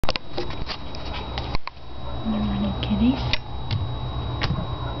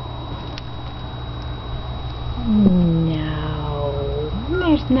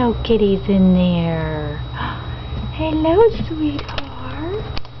No kitties in there. Hello, sweetheart.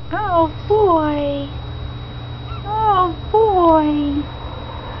 Oh, boy. Oh, boy.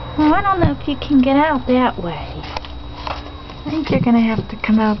 Well, I don't know if you can get out that way. I think you're going to have to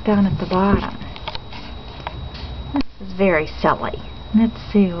come out down at the bottom. This is very silly. Let's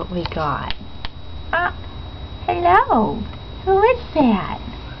see what we got. Hello. Who is that?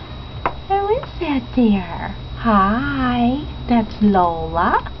 Who is that there? Hi. That's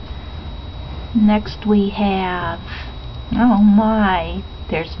Lola. Next we have... Oh my.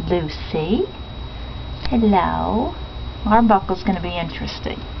 There's Lucy. Hello. Arbuckle's going to be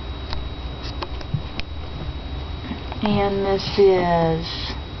interesting. And this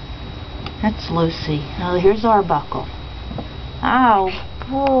is... That's Lucy. Oh, here's Arbuckle. Oh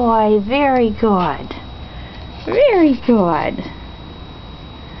boy, very good. Very good.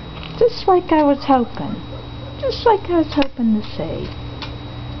 Just like I was hoping. Just like I was hoping to see.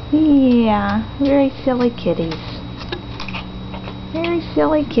 Yeah, very silly kitties. Very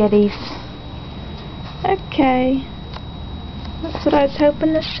silly kitties. Okay. That's what I was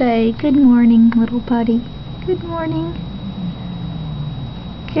hoping to say. Good morning, little buddy. Good morning.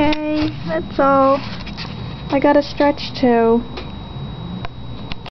 Okay, that's all. I gotta stretch too.